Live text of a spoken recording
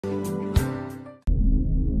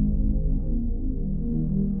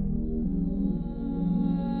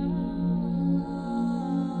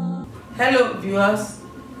Hello viewers,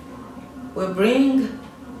 we bring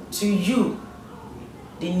to you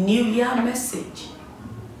the New Year message,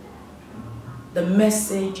 the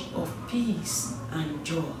message of peace and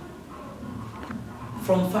joy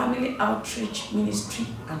from Family Outreach Ministry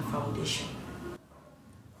and Foundation.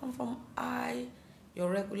 And from I,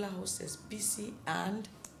 your regular hostess, BC and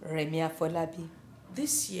Remi Afolabi.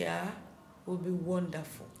 This year will be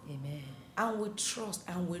wonderful. Amen. And we trust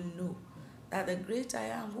and we know that the great I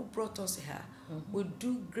am who brought us here will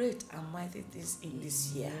do great and mighty things in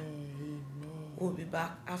this year. Amen. We'll be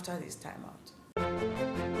back after this time out.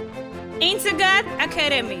 Enduring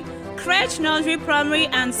Academy, Crèche Nursery Primary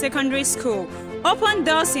and Secondary School, open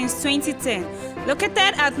doors since 2010, located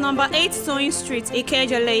at number 8 Sewing Street,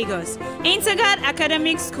 Ikeja, Lagos. Enduring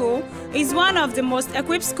Academic School is one of the most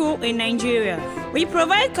equipped schools in Nigeria. We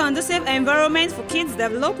provide conducive environment for kids'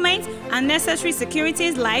 development and necessary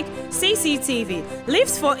securities like CCTV,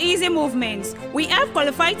 lifts for easy movements. We have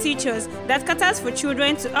qualified teachers that caters for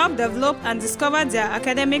children to help develop and discover their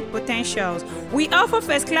academic potentials. We offer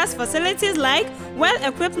first-class facilities like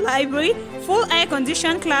well-equipped library, full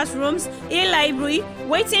air-conditioned classrooms, e-library,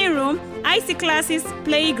 waiting room, IT classes,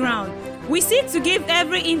 playground. We seek to give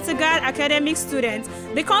every Enduring academic student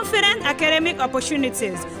the confident academic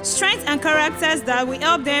opportunities, strengths and characters that will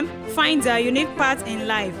help them find their unique path in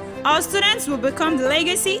life. Our students will become the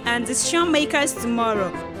legacy and decision makers tomorrow.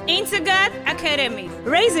 Enduring Academy,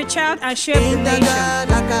 raise a child and shape the nation.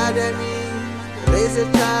 Academy, raise a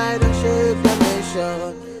child and shape the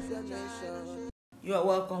nation. You are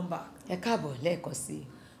welcome back. Ẹ káàbọ̀ lẹ́ẹ̀kan sí.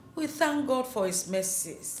 We thank God for His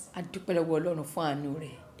mercies. A dúpẹ́ lọ́wọ́ Ọlọ́run fún àánú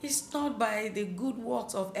rẹ̀. It's not by the good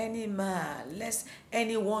works of any man, lest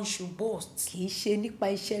anyone should boast. Kì í ṣe nípa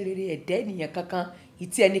iṣẹ́ rere ẹ̀dá ènìyàn kankan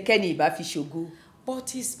ìtí ẹnikẹ́ni ìbá fi ṣògo. But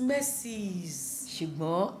His mercies,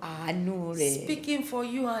 Ṣùgbọ́n àánú rẹ̀. speaking for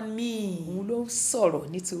you and me. Òun ló ń sọ̀rọ̀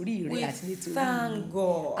nítorí We rẹ̀ àti nítorí mi. thank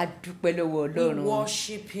God. A dúpẹ́ lọ́wọ́ We Ọlọ́run.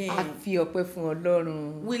 worship Him. A fi ọpẹ́ fún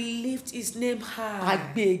Ọlọ́run. We lift His name A high.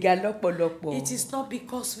 gbé e ga lọ́pọ̀lọpọ̀. It is not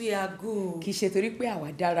because we are good, Kì í ṣe torí pé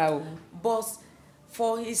àwa dára o. but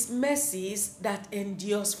for His mercies that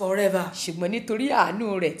endures forever. Ṣùgbọ́n nítorí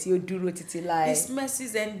àánú rẹ̀ tí ó dúró títí láé. His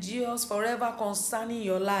mercies endures forever concerning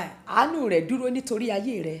your life, Àánú rẹ̀ dúró nítorí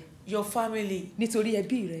ayé rẹ̀, your family, nítorí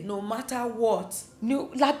ẹbí rẹ̀. no matter what. Ní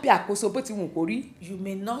lábẹ́ àkóso bó ti wù kó rí. You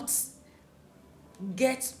may not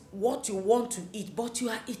get what you want to eat, but you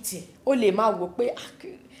are eating. O lè máa wò pé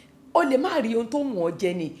o lè má rí ohun tó wù ọ́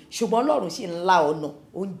jẹ ni, ṣùgbọ́n Ọlọ́run sì ń la ọ̀nà,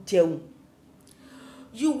 ó ń jẹun.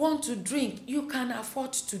 You want to drink, you can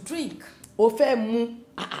afford to drink. O fẹ́ mu,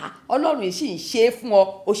 Ọlọ́run sì ń ṣe é fún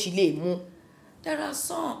ọ, o sì lè mu. There are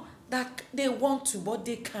some that they want to, but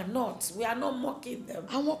they cannot. We are not mocking them.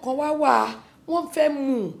 Àwọn kan wà, wọ́n fẹ́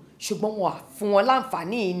mu, ṣùgbọ́n wọn à fún wọn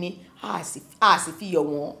láǹfààní ni, a sì fi yọ̀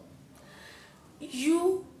wọ́n.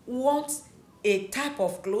 You want a type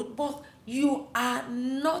of clothes, but you are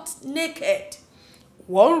not naked.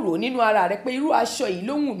 Wọ́n ń rò nínú ara rẹ̀ pé irú aṣọ yìí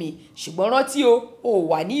ló wù mí, ṣùgbọ́n rántí o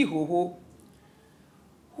wà ní ìhòhò.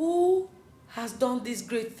 Who has done this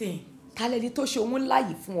great thing? Ta lẹni tó ṣe ohun ńlá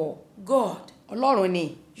yìí fún ọ? God. Ọlọ́run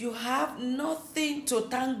ni. You have nothing to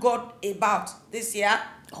thank God about this year.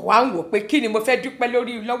 Wá ń wò pé kí ni mo fẹ́ dúpẹ́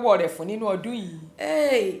lórí lọ́wọ́ rẹ̀ fún nínú ọdún yìí.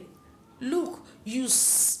 Hey, look, you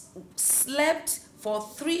slept for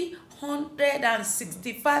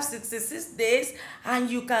 365-66 days, and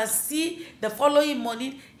you can see the following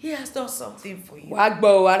morning He has done something for you. Wá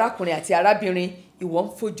gbọ́ o arákùnrin àti arábìnrin, ìwọ ń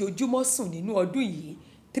fojoojúmọ́ sùn nínú ọdún yìí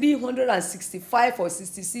 365 or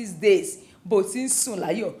 66 days bó ti ń sùn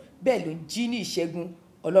láyọ̀ bẹ́ẹ̀ ló ń jí ní ìṣẹ́gun.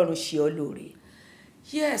 Ọlọ́run ṣe ọ́ lóore.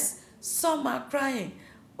 Yes, some are crying.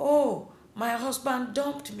 Oh, my husband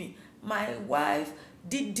dumped me. My wife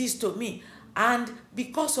did this to me. And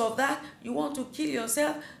because of that, you want to kill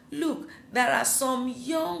yourself? Look, there are some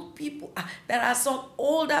young people, there are some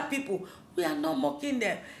older people. We are not mocking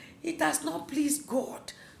them. It has not pleased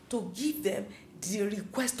God to give them the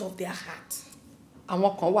request of their heart.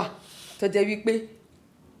 Àwọn kan wà tó jẹ́ wípé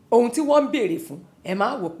ohun tí wọ́n ń béèrè fún ẹ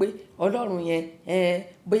máa wò pé Ọlọ́run yẹn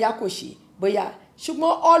bóyá kò ṣe bóyá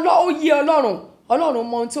ṣùgbọ́n ó yé Ọlọ́run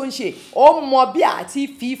mọ ohun tó ń ṣe, ó mọ bí àti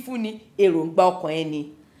fi fún ni èròǹgbà ọkàn ẹni.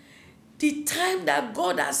 The time that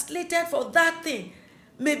God has slated for that thing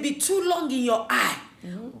may be too long in your eye,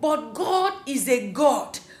 but God is a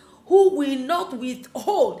God who will not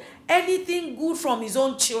withhold anything good from His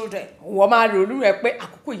own children. Wọ́n máa ronú rẹ̀ pé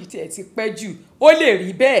àkókò yìí tiẹ̀ ti pẹ́ jù, ó lè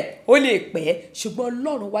rí bẹ́ẹ̀, ó lè pẹ́, ṣùgbọ́n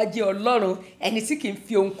Ọlọ́run wá jẹ́ Ọlọ́run ẹni tí kì í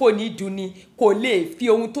fi ohun kò ní dùn ni, kò lè fi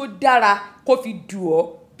ohun tó dára kó fi dù ọ́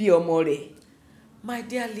bí ọmọ rẹ̀. My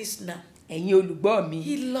dear listener, ẹ̀yin olùgbọ́ mi.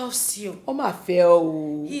 He loves you. Ó máa fẹ́ ọ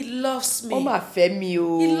o. He loves me. Ó máa fẹ́ mi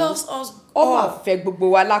o. He loves us Ó máa all. fẹ́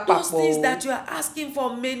gbogbo wa lápapọ̀. Those things that you are asking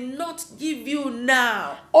for may not give you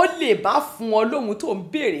now. Ó lè má fún ọ lóhun tó ń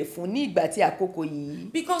béèrè fún ní ìgbà tí àkókò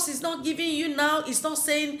yìí. Because he's not giving you now, it's not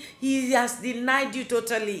saying he has denied you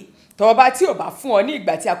totally. Tọ́ba tí ò bá fún ọ ní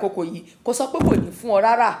ìgbà tí àkókò yìí, kò sọ pé kò ní fún ọ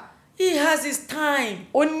rárá. He has his time.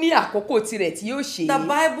 Ó ní àkókò tirẹ̀ tí yóò ṣe. The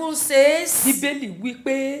Bible says Bíbélì wí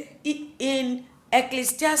pé in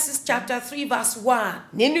Ecclesiastes chapter 3 verse 1.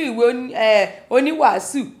 nínú ìwé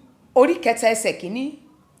oníwàásù orí kẹta ẹsẹ̀ kìíní.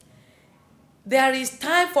 There is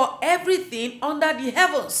time for everything under the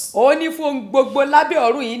heavens. Ó ní fún gbogbo lábẹ́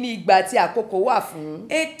ọ̀run yìí ní ìgbà tí àkókò wà fún.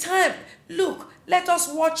 A time. Look, let us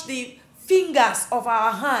watch the fingers of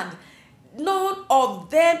our hand. None of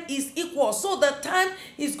them is equal. So the time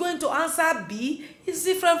is going to answer B is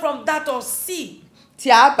different from that of C. Tí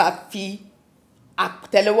a bá fi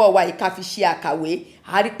àtẹ́lẹwọ́ wa yìí ká fi ṣe àkàwé,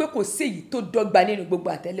 a rí pé kò sí èyí tó dọ́gba nínú gbogbo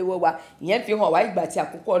àtẹ́lẹwọ́ wa. Ìyẹn fi hàn wá ìgbà tí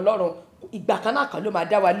àkókò Ọlọ́run ìgbà kan náà kan ló máa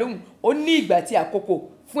dá wa lóhùn. Ó ní ìgbà tí àkókò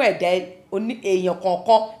fún ẹ̀dá èèyàn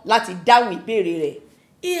kọ̀ọ̀kan láti dáhùn ìbéèrè rẹ̀.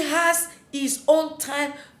 He has his own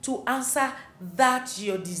time to answer that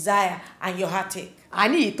your desire and your heartache.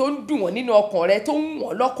 Àní èyí tó ń dùn wọ́n nínú ọkàn rẹ tó ń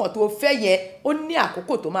wọ́n lọ́kàn tó fẹ́ yẹn, ó ní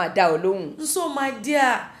àkókò tó máa dá ọ lóhùn. So my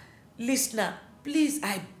dear listener, please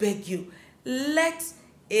I beg you, let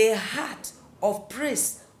a heart of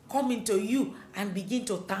praise come into you and begin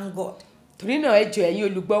to thank God. Torí náà ẹ jọ̀ọ́ ẹ̀yin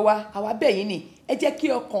olùgbọ́ wa, àwa bẹ̀ yín ni, ẹ jẹ́ kí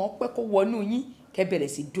ọkàn ọpẹ́ kó wọnú yín, kẹ́ bẹ̀rẹ̀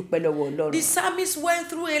sí dúpẹ́ lọ́wọ́ Ọlọ́run. The psalmist went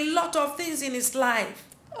through a lot of things in his life.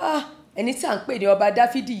 Ẹni tí à ń pè ní ọba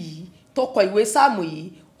Dáfídì yìí tó kọ ìwé sáàmù yìí,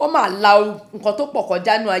 ó máa la nǹkan tó pọ̀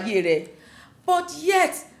kọjá nínú ayé rẹ̀. But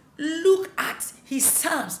yet, look at his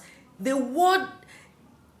psalms. The word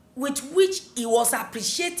with which he was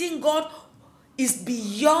appreciating God is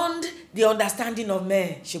beyond the understanding of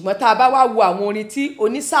men. Ṣùgbọ́n tá a bá wá wo àwọn orin tí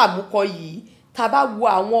onísáàmù kọ yìí, tá a bá wo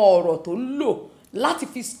àwọn ọ̀rọ̀ tó ń lò láti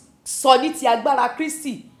fi sọ ní ti agbára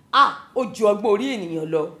Kristi, ó ju ọgbọ́n orí ènìyàn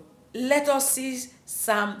lọ. Let us see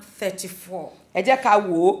Psalm 34. Ẹ jẹ́ ká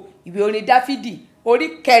wo ìwé orin Dáfídì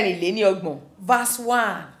orí 24. Verse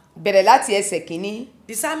 1. Bẹ̀rẹ̀ láti ẹsẹ̀ kìíní.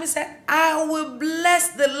 The psalmist said, I will bless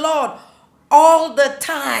the Lord all the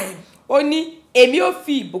time. Ó ní, èmi ó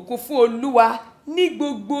fi ìbùkún fún Olúwa ní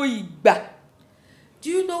gbogbo ìgbà. Do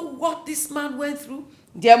you know what this man went through?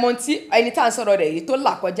 Ǹjẹ́ mọ̀ tí ẹni tá à ń sọ̀rọ̀ rẹ̀ yìí tó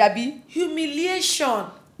là kọjá bí? Humiliation.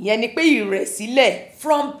 Ìyẹn ni pé ìrẹ̀sílẹ̀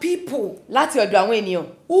From people láti ọ̀dọ̀ àwọn ènìyàn.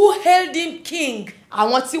 who held him king.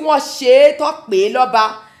 Àwọn tí wọ́n ṣe é tó pè é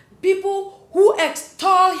lọ́ba. People who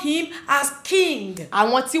extol him as king.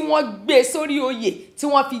 Àwọn tí wọ́n gbé sórí oyè tí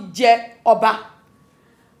wọ́n fi jẹ ọba.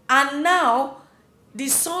 And now the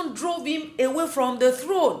son drove him away from the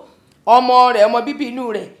throne. Ọmọ rẹ̀, ọmọ bíbí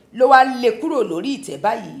inú rẹ̀ ló wá lé kúrò lórí ìtẹ́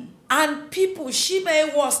báyìí. And people,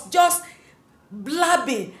 Shimei was just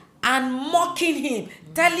blabbing and mocking him,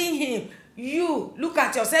 telling him, you look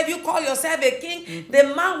at yourself, you call yourself a king. The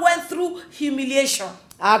man went through humiliation.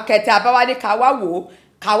 Akẹta àbáwálé ká wá wò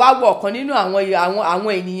ọ̀kan nínú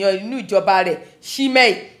àwọn ènìyàn inú ìjọba rẹ̀,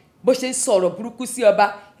 Shimei, bó ṣe ń sọ̀rọ̀ burúkú sí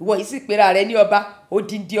ọba. Ìwọ yìí sì pera rẹ̀ ní ọba,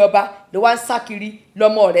 odindi ọba ló wá ń sá kiri,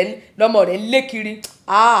 lọ́mọ rẹ̀ ń lé kiri.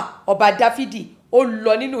 Ọba Dáfídì ó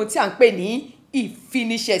lọ nínú tí à ń pè ní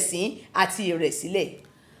ìfiniṣẹ̀sín àti ìrẹ̀sílẹ̀.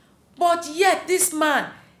 But yet this man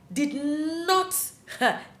did not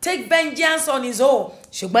take vengeance on his own.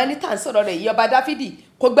 Ṣùgbọ́n ní tá à ń sọ̀rọ̀ rẹ̀ yìí, ọba Dáfídì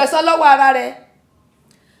kò gbẹ̀san lọ́wọ́ ara rẹ̀.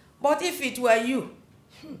 But if it were you,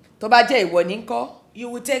 tó bá jẹ́ ìwọ ní ńkọ́, you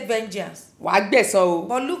will take vengeance. wàá gbẹ̀san o.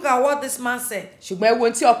 But look at what this man said. Ṣùgbọ́n ẹ wo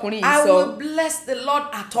ohun tí ọkùnrin yìí I sọ. will bless the Lord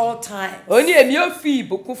at all times. Ó ní èmi ó fi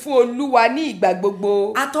ìbùkún fún Olúwa ní ìgbà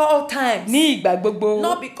gbogbo. At all times. Ní ìgbà gbogbo.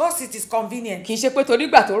 Not because it is convenient. Kì í ṣe pé torí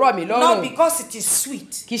ìgbà tó rọ̀ mí lọ́rùn. Not because it is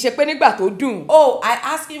sweet. Kì í ṣe pé nígbà tó dùn. Oh, I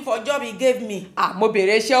asked him for a job, he gave me. Mo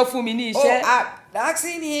béèrè iṣẹ́ ó fún mi ní iṣẹ́. Oh,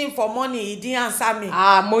 asking him for money, he didn't answer me.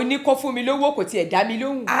 Mo ní kó fún mi lówó, kò tiẹ̀ dá mi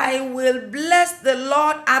lóhùn. I will bless the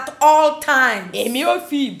Lord at all times. Èmi ó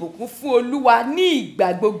fi ìbùkún fún Olúwa ní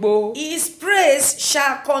ìgbà gbogbo. His praise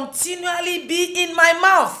shall continually be in my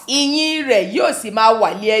mouth. Ìyìn rẹ̀ yóò sì máa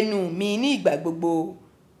wà lé ẹnu mi ní ìgbà gbogbo.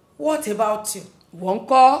 What about you? Wọ́n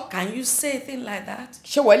kọ́. Can you say a thing like that?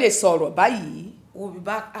 Ṣé wọ́n lè sọ ọ̀rọ̀ báyìí? We'll be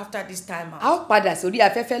back after this time out. A ó padà sórí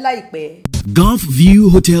afẹ́fẹ́ láìpẹ́. Golf View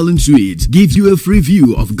Hotel and Suites gives you a free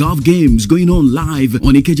view of golf games going on live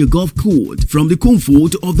on Ikeja Golf Court from the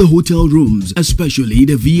comfort of the hotel rooms, especially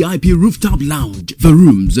the VIP rooftop lounge. The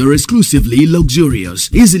rooms are exclusively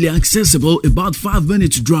luxurious, easily accessible about 5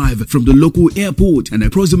 minutes drive from the local airport and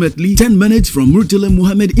approximately 10 minutes from Murtala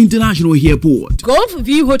Mohammed International Airport. Golf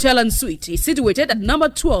View Hotel and Suite is situated at number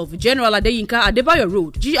 12 General Adeyinka Adebayo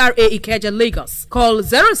Road, GRA Ikeja, Lagos. Call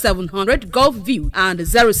 0700 Golf View and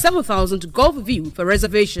 07000 Golf View for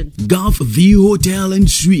reservation. Golf View Hotel and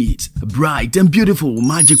Suites, a bright and beautiful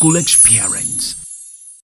magical experience.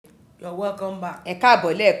 You're welcome back. Ẹ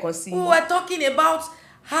káàbọ̀ lẹ́ẹ̀kan sí. We were talking about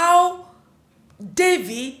how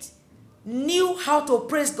David knew how to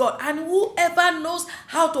praise God, and whoever knows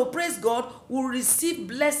how to praise God will receive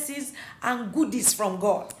blessings and goodies from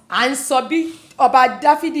God. À ń sọ bí ọba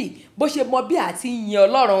Dáfídì bó ṣe mọ bí àti yin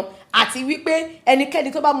Ọlọ́run àti wípé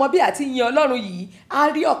ẹnikẹ́ni tó bá mọ bí àti yin Ọlọ́run yìí á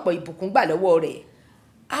rí ọ̀pọ̀ ìbùkún gbà lọ́wọ́ rẹ̀.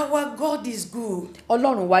 Our God is good.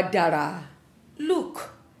 Ọlọ́run wa dára. Look,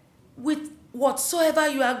 with whatsoever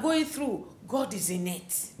you are going through, God is in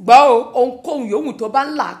it. Gbọ́ o, ohunkóhun yòówù tó bá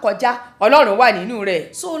ń là kọjá, Ọlọ́run wà nínú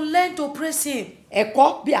rẹ̀. So learn to praise him.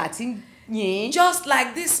 Ẹ̀kọ́ bí àti yìn. Just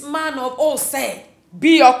like this man of old said,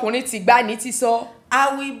 bí ọkùnrin ti gbá ní ti sọ.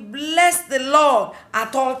 I will bless the Lord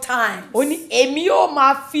at all times. Ó ní èmi yóò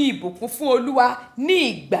máa fi ìbùkún fún Olúwa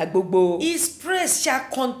ní ìgbà gbogbo. His praise shall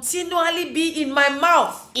continually be in my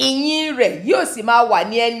mouth. Ìyìn rẹ̀ yóò sì máa wà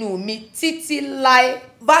ní ẹnu mi títí láé.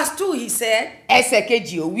 Verse 2 he said, ẹsẹ̀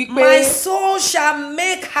kejì ó wí pé, my soul shall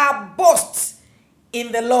make her boast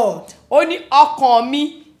in the Lord. Ó ní ọkàn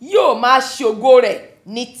mi yóò máa ṣògo rẹ̀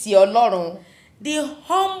ní ti Ọlọ́run. The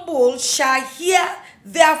humble shall hear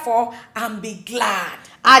therefore and be glad.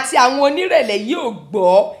 Àti àwọn onírẹ̀lẹ̀ yóò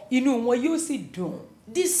gbọ́, inú wọn yóò sì dùn.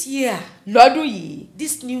 This year, lọ́dún yìí,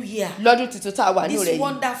 this new year, lọ́dún tuntun tá a wà nínú rẹ̀ this yìí,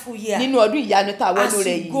 wonderful year, nínú ọdún ìyanu tá a wà nínú as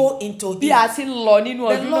rẹ̀ you yìí, go into bí a ti ń lọ nínú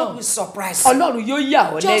the ọdún Lord náà, will surprise you. Ọlọ́run yóò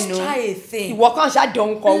yà ọ́ Just lẹ́nu. try a thing. Ìwọ kàn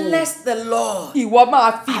ṣàdánwò kan wò. Bless the Lord. Ìwọ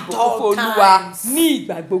máa fi At ìbùkún all fún Olúwa times. ní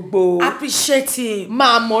ìgbà gbogbo. Appreciate him.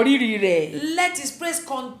 Máa mọ rírì rẹ̀. Let his praise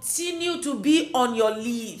continue to be on your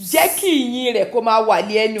lips. Jẹ́ kí ìyìn rẹ̀ kó máa wà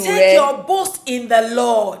ní ẹnu Take rẹ̀. your boast in the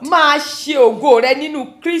Lord. Máa ṣe ògo rẹ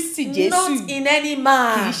nínú Kristi Jésù. Not in any Kì í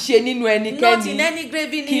man. ṣe nínú ẹnikẹ́ni. Not in any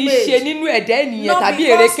graven Kì í ṣe image. nínú ẹ̀dá ènìyàn Not tàbí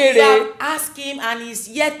because you èrèkére. have asked him and he's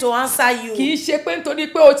yet to answer Kì í you. ṣe pé nítorí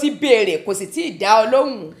pé o ti béèrè kò sì tí ì dá ọ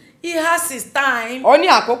lóhùn. He has his time. Ó ní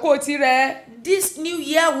àkókò tirẹ̀. This new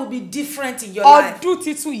year will be different in your life. Ọdún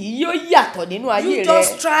titun yìí yóò yàtọ̀ nínú ayé You rẹ.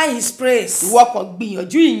 just try his praise. Ìwọ kàn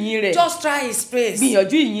gbìyànjú ìyìn rẹ̀. Just try his praise.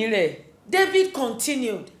 Gbìyànjú ìyìn rẹ̀. David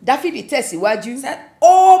continued. Dáfídì tẹ̀síwájú. Said,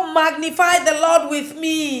 oh, magnify the Lord with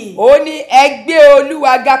me. Ó ní ẹ gbé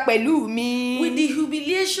Olúwa ga pẹ̀lú mi. With the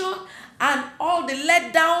humiliation and all the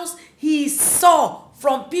letdowns he saw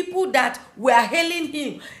from people that were hailing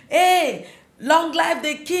him. Hey, long life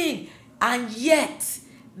the king. And yet,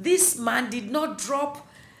 this man did not drop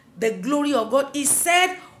the glory of God. He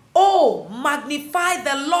said, oh, magnify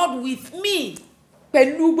the Lord with me.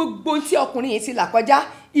 Pẹ̀lú gbogbo tí ọkùnrin yìí ti là kọjá,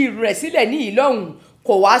 ìrẹ̀sílẹ̀ ní ìlọ́hùn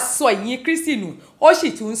kò wá sọ ìyìn Kristi nù, ó sì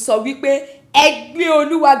tún sọ wípé ẹ gbé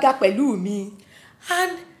Olúwa ga pẹ̀lú mi.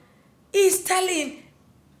 And he's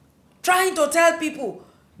trying to tell people,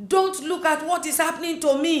 don't look at what is happening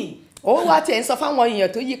to me. Ó wá tẹ̀ ń sọ fáwọn èèyàn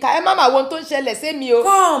tó yíká, ẹ má máa wo ohun tó ń ṣẹlẹ̀ sí mi o.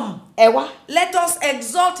 Come, Ẹ wá. let us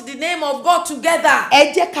exalt the name of God together.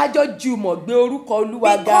 Ẹ jẹ́ ká jọ jùmọ̀ gbé orúkọ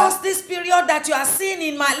Olúwa ga. Because this period that you are seeing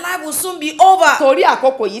in my life will soon be over. Torí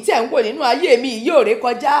àkókò yìí tẹ̀ ń wò nínú ayé mi yìí yóò ré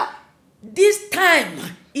kọjá. This time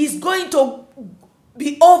is going to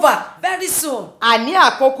be over very soon. Àní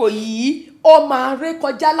àkókò yìí ó máa ré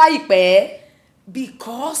kọjá láìpẹ́.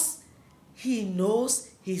 Because he knows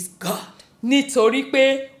his God. Nítorí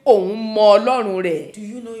pé òun mọ Ọlọ́run rẹ̀. Do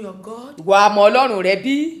you know your God? Wà á mọ Ọlọ́run rẹ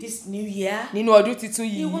bí? This new year, Nínú ọdún tuntun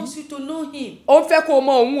he yìí. wants you to know him. Ó fẹ́ kó o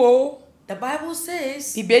mọ òun o. The Bible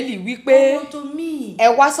says, Bíbélì wí pé come unto me,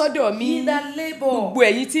 ẹ wá sọ́dọ̀ mi. ye that labor Gbogbo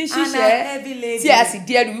ẹ̀yin tí ń and are ṣiṣẹ́ heavy laden. tí a sì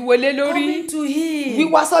di ẹrù wíwo lé lórí. Coming to him,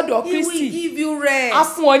 Wíwá sọ́dọ̀ he will Kristi. give you Á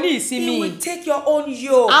rest. fún ọ ní He ìsinmi. will take your own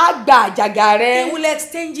yoke. Á gba àjàgà rẹ. He will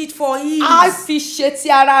exchange it for ease. Á fi ṣe ti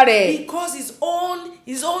ara rẹ̀. Because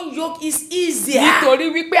his own yoke is easier. Nítorí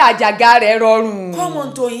wípé àjàgà rẹ̀ rọrùn. Come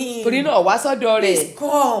unto him. Torí náà wá sọ́dọ̀ rẹ̀. Please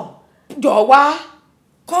come. Jọ̀ọ́ wá.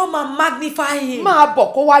 Come and magnify him. máa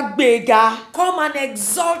bọ̀ kó wá gbé e ga. Come and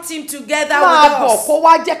exalt him together máa with bọ̀ us. kó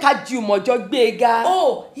wá jẹ́ ká jùmọ̀jọ gbé e ga.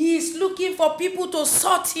 Oh, he is looking for people to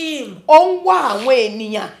sort him. ó ń wá àwọn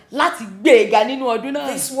ènìyàn láti gbé e ga nínú ọdún náà.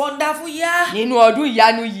 This wonderful year, nínú ọdún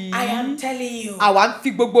ìyanu yìí. I am telling you, àwa ń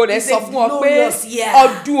fi gbogbo rẹ̀ It's sọ a fún ọ pé glorious year.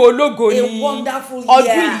 ọdún ológo a ni. wonderful year,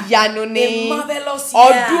 ọdún ìyanu ni. a marvelous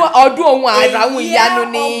year, ọdún ohun àrà ohun a ìyanu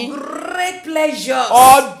ni. year of great pleasures,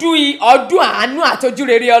 ọdún àánú àtọ́jú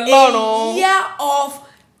rere a Ọlọ́run. year of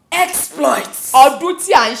exploits. ọdún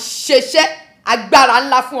tí à ń ṣeṣẹ́ agbára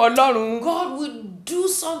ńlá fún Ọlọ́run. God will do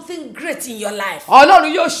something great in your life.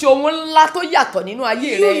 Ọlọ́run yóò ṣe ohun ńlá tó yàtọ̀ nínú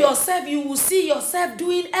ayé You rẹ. yourself, you will see yourself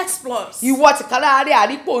doing exploits. ìwọ tìkára rẹ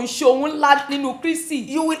àrípò ń ṣe ohun ńlá nínú Kristi.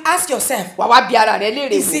 You will ask yourself, wà wá bi ara rẹ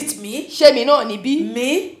léèrè is wò. it me? ṣé mi náà níbí.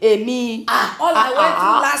 Me? èmi. All I went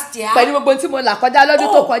through last year. pẹ̀lú gbogbo tí mo là kọjá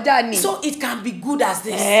lọ́dún tó kọjá ni. So it can be good as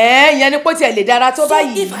this. ìyẹn ni pé tiẹ̀ lè dára tó So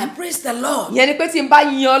báyìí. if I praise the Lord, ìyẹn ni pé tí n bá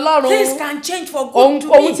yin Ọlọ́run. things can change for good to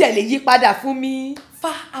ohun me. tiẹ̀ lè yí padà fún mi.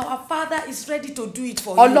 Our Father is ready to do it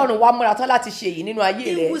for you. Ọlọ́run wá múra tán láti ṣe èyí nínú ayé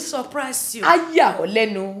He rẹ. will surprise you. á yà ọ́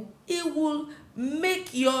lẹ́nu. He will make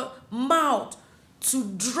your mouth to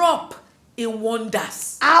drop in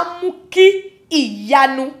wonders. á mú kí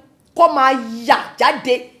ìyanu kó máa yà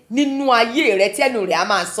jáde nínú ayé rẹ tí ẹnu rẹ á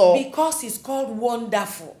máa sọ. Because it's called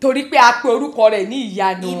wonderful. torí pé a pe orúkọ rẹ̀ ní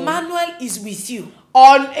ìyanu. Emmanuel is with you.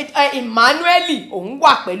 Emmanuel òun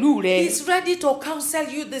wà pẹ̀lú rẹ. He's ready to counsel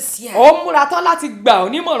you this year. ó múra tán láti gbà ọ́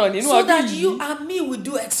nímọ̀ràn nínú So ọdún that yìí. you and me will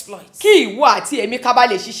do exploits. kí ìwọ àti èmi ká bá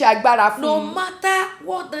lè ṣiṣẹ́ agbára fún No un. matter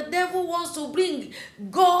what the devil wants to bring,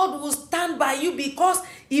 God will stand by you because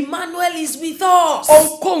Emmanuel is with us.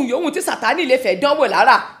 ohunkóhun yòówù tí Sátánì lè fẹ́ dánwò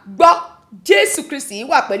lára gbọ́ Jésù Kristi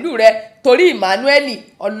wà pẹ̀lú rẹ torí Emmanuel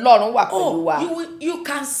Ọlọ́run wà pẹ̀lú wa. You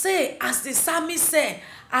can say as the psalmist said,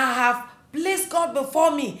 I have placed God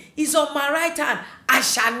before me. He's on my right hand. I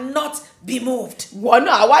shall not be moved. wọ́n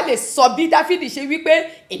náà àwa lè sọ bí Dáfídì ṣe wípé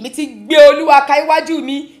èmi ti gbé Olúwa ka iwájú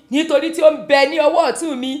mi nítorí tí ó ń bẹ ní ọwọ́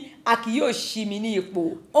ọ̀tún mi a kì yóò ṣí mi ní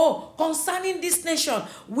ipò. Concerning this nation,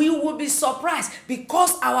 we will be surprised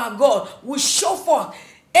because our God will show forth,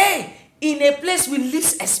 in a place we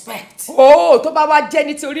least expect. tó bá wá jẹ́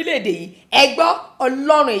ní ti orílẹ̀-èdè yìí ẹ gbọ́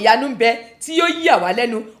Ọlọ́run ìyanu ń bẹ tí yóò yà wá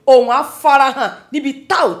lẹ́nu òun á farahàn níbi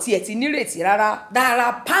tá ò tiẹ̀ ti nírètí rárá. There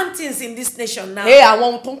are pantings in this nation now. àwọn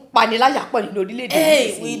ohun tó ń pani láyà pọ̀ nínú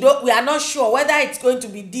orílẹ̀-èdè yìí. We are not sure whether it's going to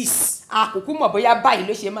be this. àkókò mọ̀ bóyá báyìí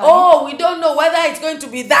ló ṣe máa rí. We don't know whether it's going to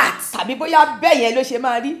be that. tàbí bóyá bẹ́ẹ̀ yẹn ló ṣe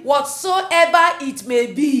máa rí. Whatsoever it may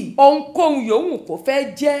be, ohunkóhun yòówù kó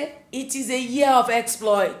fẹ́ jẹ́. it is a year of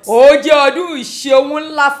exploits. ó jẹ́ ọdún ìṣe ohun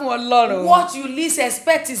ńlá fún Ọlọ́run. What you least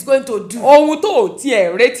expect is going to do. ohun tó ò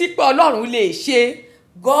tiẹ̀ retí pé Ọlọ́run lè ṣe.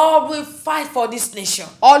 God will fight for this nation.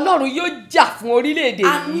 Ọlọ́run yóò jà fún orílẹ̀-èdè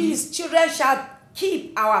And we yìí. his children shall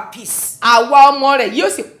keep our peace. àwa ọmọ rẹ̀ yóò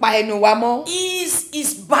sì pa ẹnu wa mọ́.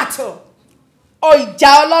 Is battle.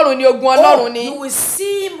 ìjà Ọlọ́run ni ogun Ọlọ́run ni. You will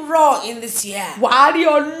see him raw in this year. wàá rí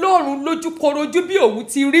Ọlọ́run lójúkorojú bí òun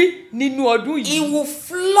ti rí nínú ọdún He yìí. will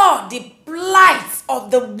flood the plight of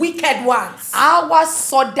the wicked ones. á wá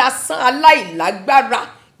sọdásán aláìlágbára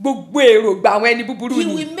gbogbo èròǹgbà àwọn ẹni búburú He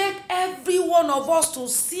ni. will make every one of us to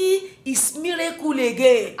see his miracle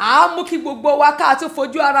again. á mú kí gbogbo wa ká tó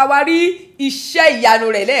fojú ara wa rí iṣẹ́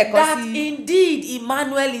ìyanu rẹ̀ lẹ́ẹ̀kan That sí. indeed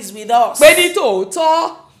Emmanuel is with us. pé ní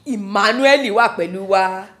tòótọ́ Emmanuel wà pẹ̀lú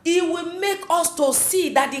wa. He will make us to see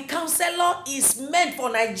that the counselor is meant for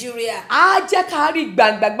Nigeria. á jẹ́ ká rí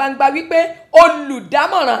gbangba wípé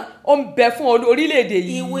olùdámọ̀ràn ó ń bẹ fún orílẹ̀-èdè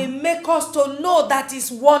He yìí. will make us to know that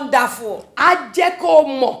is wonderful. á jẹ́ kó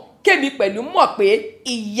mọ̀ kémi pẹ̀lú mọ̀ pé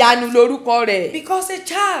ìyanu lorúkọ rẹ̀. Because a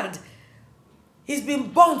child is been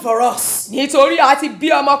born for us. nítorí a ti bí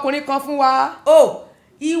ọmọkùnrin kan fún wa.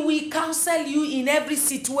 He will counsel you in every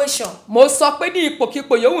situation. mo sọ pé ní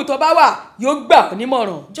ipòkípò yòówù tó bá wà yóò gbà ọ́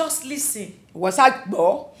nímọ̀ràn. Just listen. wọ́n sá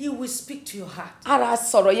gbọ́. He will speak to your heart. ara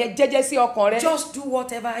sọ̀rọ̀ yẹn jẹ́jẹ́ sí ọkàn rẹ. Just do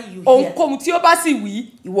whatever you hear. ohunkóhun tí ó bá sì wí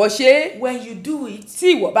ìwọ ṣe é. When you do it,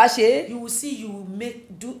 tí ìwọ bá ṣe é. you will see you will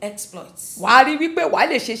do exploits. wàá rí wípé wàá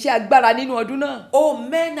lè ṣe iṣẹ́ agbára nínú ọdún náà.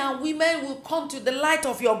 Men and women will come to the light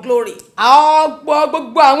of your glory.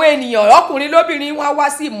 gbogbo àwọn ènìyàn ọkùnrin lóbìnrin wọn á wá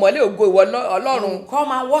sí ìmọ́lẹ̀ ògo ìwọ Ọlọ́run.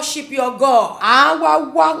 Come and worship your God.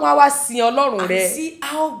 wọn á wá sin Ọlọ́run rẹ. And see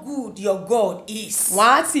how good your God is.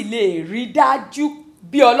 wọ́n á sì lè rí dájú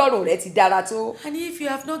bí Ọlọ́run rẹ ti dára tó. And if you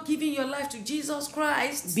have not given your life to Jesus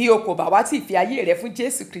Christ, bí o kò bá wá tí fi ayé rẹ fún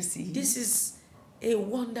Jésù Kristi. this is a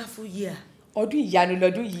wonderful year. ọdún ìyanu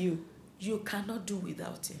lọ́dún yìí o. You cannot do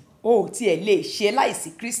without him. o tiẹ̀ lè ṣe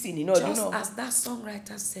láìsí Kristi nínú ọdún Just náà. as that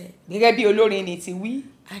songwriter said, Gẹ́gẹ́ bí olórin ni ti wí,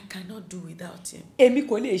 I cannot do without him. èmi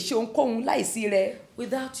kò lè ṣe ohunkóhun láìsí rẹ.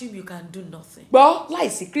 Without him, you can do nothing. Gbọ́,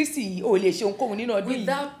 láìsí Kristi yìí o lè ṣe ohunkóhun nínú ọdún yìí.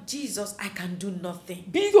 Without Jesus, I can do nothing.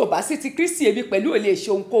 Bí yóò bá sí ti Kristi, èmi pẹ̀lú ò lè ṣe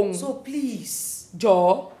ohunkóhun. So please,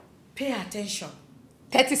 Jọ̀ọ́, pay attention.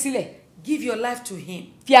 tẹ́tí sílẹ̀, Give your life to him.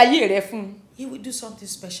 fi ayé rẹ fún un. He will do something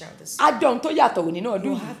special this Á dán ohun tó yàtọ̀ wò nínú year. ọdún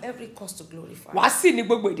You yìí. have every cause to glorify. Wàá sì ní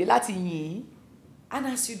gbogbo èdè láti yìn ín. And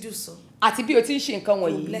as you do so, Àti bí o ti ń ṣe nǹkan he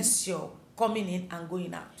will wọ̀nyí, bless your coming in and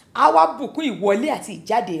going out. á wá bùkún ìwọlé àti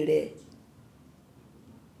ìjáde rẹ.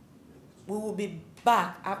 We will be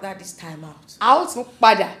back after this time out. A ó tún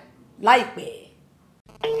padà láìpẹ́.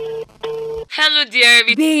 Hello, dear.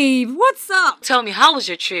 Babe, what's up? Tell me, how was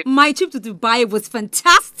your trip? My trip to Dubai was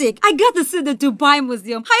fantastic. I got to see the Dubai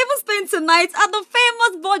Museum. I even spent tonight at the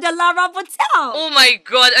famous Burj Al Arab Hotel. Oh my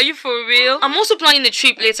god, are you for real? I'm also planning a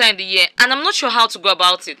trip later in the year and I'm not sure how to go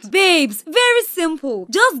about it. Babes, very simple.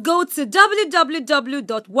 Just go to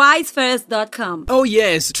www.wisefirst.com. Oh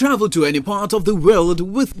yes, travel to any part of the world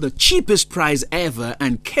with the cheapest price ever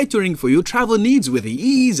and catering for your travel needs with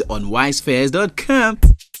ease on wisefares.com.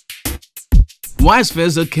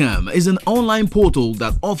 Wisefares.com is an online portal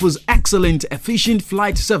that offers excellent, efficient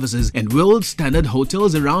flight services and world-standard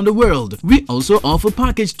hotels around the world. We also offer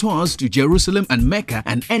package tours to Jerusalem and Mecca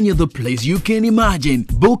and any other place you can imagine.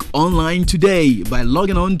 Book online today by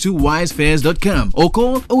logging on to wisefares.com or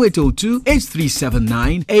call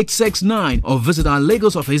 0802-8379-869 or visit our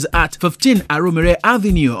Lagos office at 15 Aromere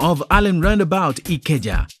Avenue of Allen Roundabout,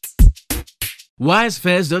 Ikeja.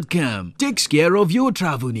 Wisefares.com takes care of your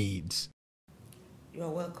travel needs. You are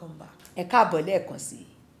welcome back. Ẹ káàbọ̀ lẹ́ẹ̀kan sí i.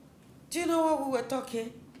 Do you know what we were talking?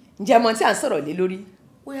 Ǹjẹ́ mọ̀ tí à ń sọ̀rọ̀ lé lórí?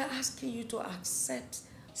 We are asking you to accept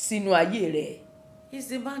Sínú ayé rẹ̀. He's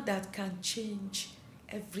the man that can change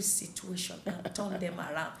every situation and turn them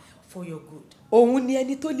around for your good. Òun ni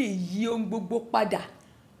ẹni tó lè yí ohun gbogbo padà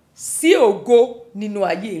sí ògo nínú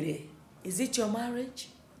ayé rẹ̀. Is it your marriage?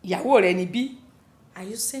 Ìyàwó rẹ̀ ni bí? Are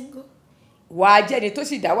you single? Wàá jẹ́ni tó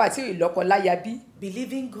sì dá wà tí ò lọ́kọ láya bí?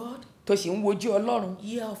 Believing God? Tó sì ń wojú Ọlọ́run.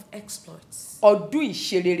 Year of exploits. Ọdún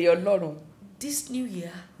ìṣerere Ọlọ́run. This new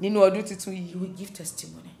year, Nínú ọdún tuntun you yìí, will give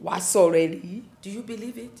testimony. wàá sọ̀rọ̀ ẹ̀rí. Do you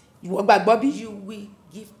believe it? Ìwọ gbàgbọ́ bí? You will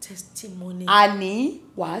give testimony Àní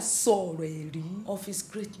wàá sọ̀rọ̀ ẹ̀rí. of his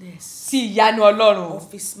greatness, Sí ìyanu Ọlọ́run.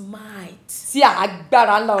 of his might, Sí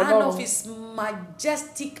agbára ńlá and of Ọlọ́run. his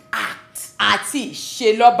majestic act. Àti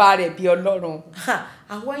ìṣelọ́ba rẹ̀ bí Ọlọ́run.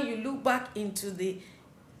 And when you look back into the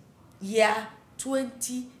year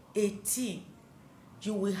 2018,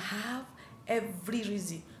 you will have every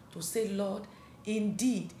reason to say, Lord,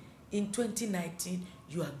 indeed, in 2019,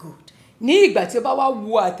 you are good. Ní ìgbà tí ó bá wá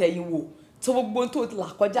wo àtẹ̀yìnwò tó gbogbo tó là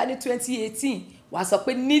kọjá ní 2018, wàá sọ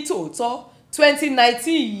pé ní tòótọ́ 2019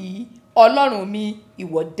 yìí Ọlọ́run mi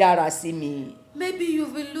ìwọ dára sí mi. Maybe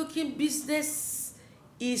you've been looking, business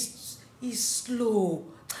is slow.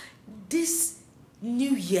 This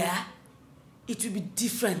new year, it will be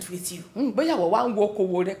different with you. Bóyá wọ́n wá ń wo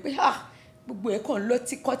okòwò rẹ pé gbogbo ẹ̀ kàn lọ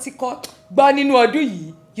tíkọ́tíkọ́ gbọ́ nínú ọdún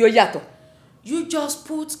yìí yóò yàtọ̀. You just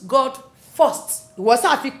put God first. Ìwọ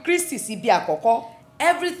sáà fi Kristi sí bí àkọ́kọ́.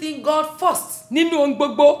 Everything God first. Nínú ohun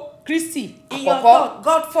gbogbo Kristi In your àkọ́kọ́. thought,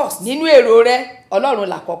 God first. Nínú èrò rẹ Ọlọ́run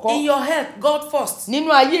làkọ́kọ́. In your health, God first.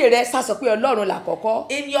 Nínú ayé rẹ sá sọ pé Ọlọ́run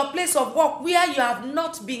làkọ́kọ́. In your place of work where you have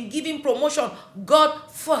not been given promotion, God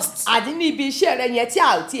first. Àdí ní ibi iṣẹ́ rẹ yẹn tí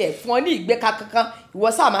a ò tiẹ̀ fún ọ ní ìgbéka kankan,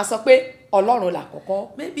 ìwọ sáà máa sọ pé Ọlọ́run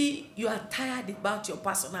làkọ́kọ́. Maybe you are tired about your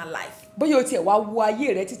personal life. Bóyá o tiẹ̀ wá wo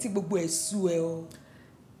ayé rẹ títí gbogbo ẹ̀ sú ẹ o.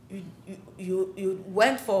 You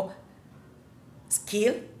went for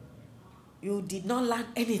skill, you did not learn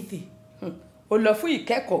anything. O lọ fún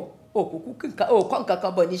ìkẹ́kọ̀ọ́, o kọ́ nǹkan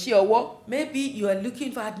kan bọ̀ níṣẹ́ ọwọ́. Maybe you are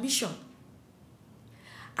looking for admission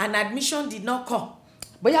and admission did not come.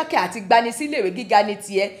 Bóyá kẹ́ àti gbani síléèwé gíga ní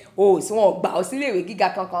tiẹ̀, o sì wọn gbà ọ síléèwé gíga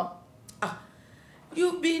kankan.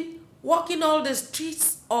 You've been walking all the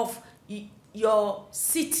streets of your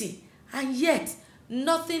city and yet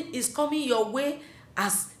nothing is coming your way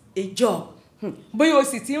as a job. Bóyá o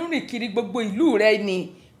sì ti ń rìn kiri gbogbo ìlú rẹ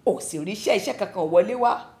ni, o sì rí iṣẹ́ kankan wọlé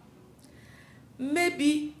wá.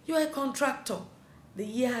 Maybe you're a contractor. The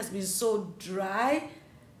year has been so dry.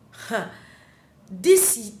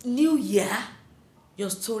 This new year, your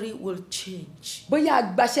story will change. Bóyá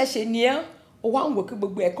agbaṣẹ́ṣe ni ẹ́, o wá ń wò kí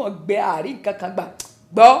gbogbo ẹ̀ kàn gbé àárín kankan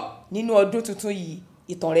gbọ́ nínú ọdún tuntun yìí,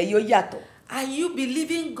 ìtàn rẹ yóò yàtọ̀. Are you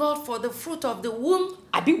believing God for the fruit of the womb?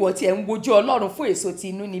 Àbí ìwọ tí ẹ̀ ń wojú Ọlọ́run fún èso ti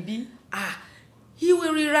inú níbí? He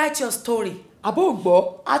will rewrite your story. Àbó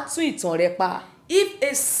gbọ́, á tún ìtàn rẹ pa. If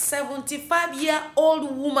a 75-year-old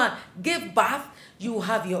woman gave birth, you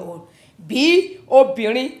have your own. Bí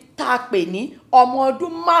obìnrin tá a pè ní ọmọ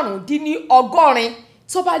ọdún márùndínlọ́gọ́rin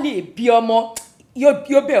tó bá lè bí ọmọ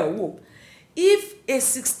yóò bẹ̀ ọ́ wò. If a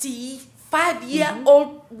 65-year-old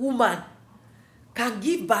woman can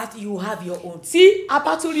give birth, you have your own. Tí a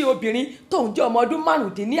bá tún rí obìnrin tóun jẹ́ ọmọ ọdún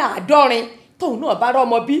márùndínláàádọ́rin tóun náà bá rọ́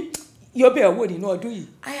ọmọ bí yóò bẹ̀ ọ́ wò nínú ọdún yìí.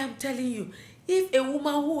 I am telling you, if a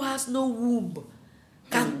woman who has no womb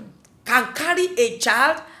can carry a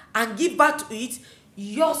child and give birth to it,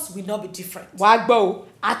 yours will not be different. Wàá gbọ́ o,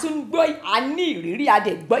 a tún gbọ́ a ní ìrírí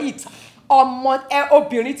adẹ̀gbọ́ ìtàn ọmọ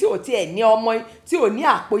obìnrin tí ò tiẹ̀ ní ọmọ tí ò ní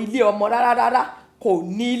àpò ilé ọmọ rárá kò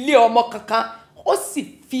ní ilé ọmọ kankan ó sì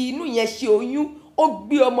fi inú yẹn ṣe oyún ó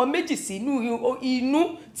gbé ọmọ méjì sínú inú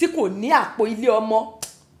tí kò ní àpò ilé ọmọ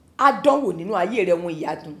á dánwò nínú ayé rẹ̀ wọn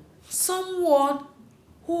ìyàdùn. Someone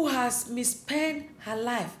who has misspent her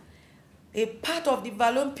life, a part of the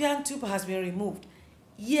fallopian tube has been removed,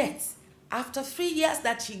 yet after 3 years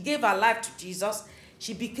that she gave her life to Jesus,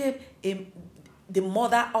 she became the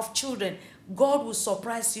mother of children. God will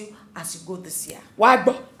surprise you as you go this year. Wàá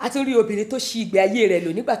gbọ́, a tún rí obìnrin tó ṣí ìgbé ayé rẹ̀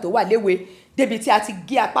lò nígbà tó wà léwe débi tí a ti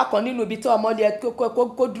gé apá kan nínú ibi tí ọmọ lè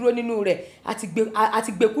kó dúró nínú rẹ̀ a ti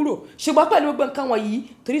gbé kúrò. Ṣùgbọ́n pẹ̀lú gbogbo nǹkan wọ̀nyí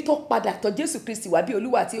torí tó padà tọ̀ Jésù Kristi wá bí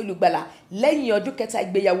Olúwa àti Olùgbàlà lẹ́yìn ọdún kẹta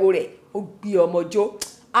ìgbéyàwó rẹ̀ ó gbé ọmọ jó.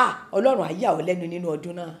 Ọlọ́run á yà ọ́ lẹ́nu nínú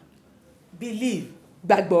ọdún náà. Believe.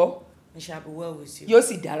 Gbàgbọ́. It shall be well with you. Yóò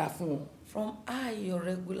sì dára fún ọ. From I, your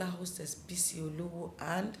regular hostess, Bisi Olowo,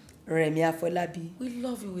 and Rẹ̀mí Afọlábí. we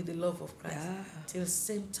love you with the love of Christ. Till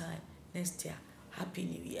same time next year. Happy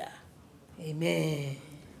New Year. Amen.